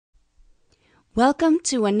Welcome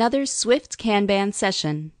to another SwiftKanban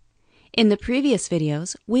session. In the previous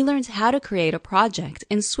videos, we learned how to create a project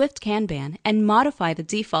in SwiftKanban and modify the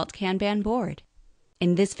default Kanban board.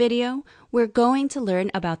 In this video, we're going to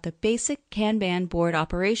learn about the basic Kanban board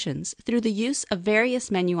operations through the use of various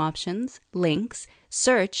menu options, links,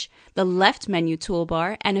 search, the left menu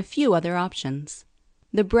toolbar, and a few other options.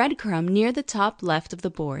 The breadcrumb near the top left of the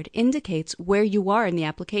board indicates where you are in the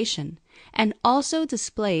application and also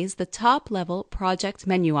displays the top-level project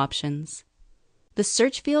menu options. The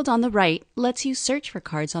search field on the right lets you search for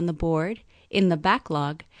cards on the board, in the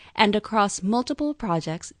backlog, and across multiple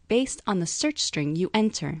projects based on the search string you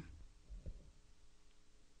enter.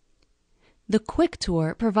 The Quick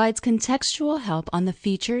Tour provides contextual help on the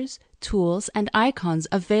features, tools, and icons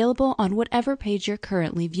available on whatever page you're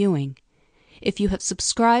currently viewing. If you have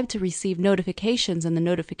subscribed to receive notifications in the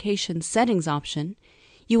Notification Settings option,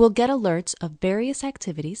 you will get alerts of various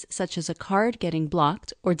activities such as a card getting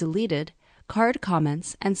blocked or deleted, card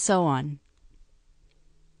comments, and so on.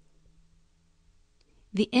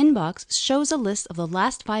 The inbox shows a list of the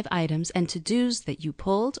last 5 items and to-dos that you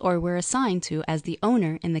pulled or were assigned to as the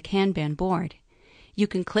owner in the Kanban board. You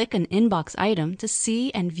can click an inbox item to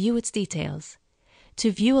see and view its details. To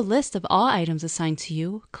view a list of all items assigned to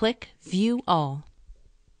you, click View All.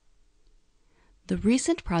 The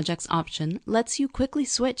Recent Projects option lets you quickly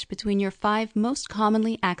switch between your 5 most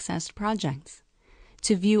commonly accessed projects.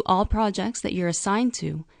 To view all projects that you're assigned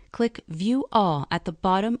to, click View All at the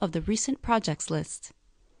bottom of the Recent Projects list.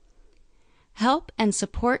 Help and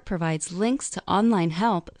Support provides links to online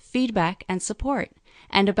help, feedback, and support,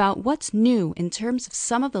 and about what's new in terms of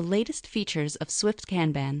some of the latest features of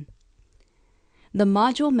SwiftKanban. The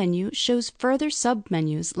Module menu shows further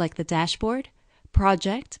sub-menus like the Dashboard,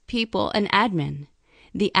 Project, People, and Admin.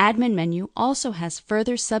 The Admin menu also has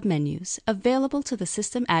further sub-menus available to the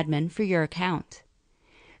system admin for your account.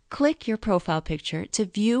 Click your profile picture to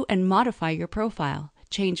view and modify your profile,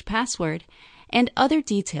 change password, and other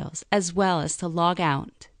details, as well as to log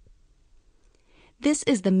out. This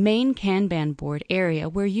is the main Kanban board area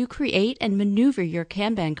where you create and maneuver your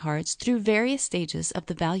Kanban cards through various stages of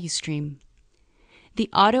the value stream. The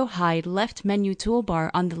Auto Hide left menu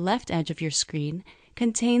toolbar on the left edge of your screen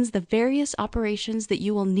contains the various operations that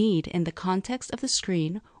you will need in the context of the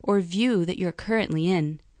screen or view that you're currently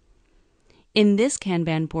in. In this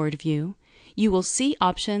Kanban board view, you will see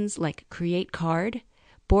options like Create Card,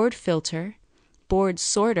 Board Filter, Board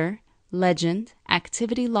Sorter, Legend,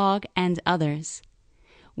 Activity Log, and others.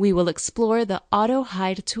 We will explore the Auto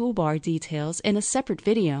Hide toolbar details in a separate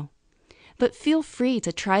video, but feel free to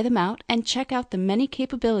try them out and check out the many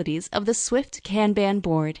capabilities of the SwiftKanban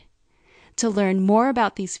board. To learn more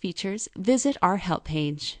about these features, visit our help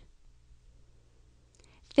page.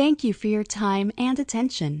 Thank you for your time and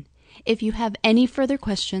attention. If you have any further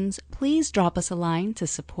questions, please drop us a line to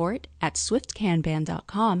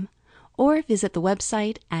support@swiftkanban.com or visit the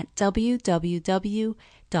website at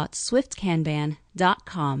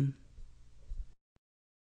www.swiftkanban.com.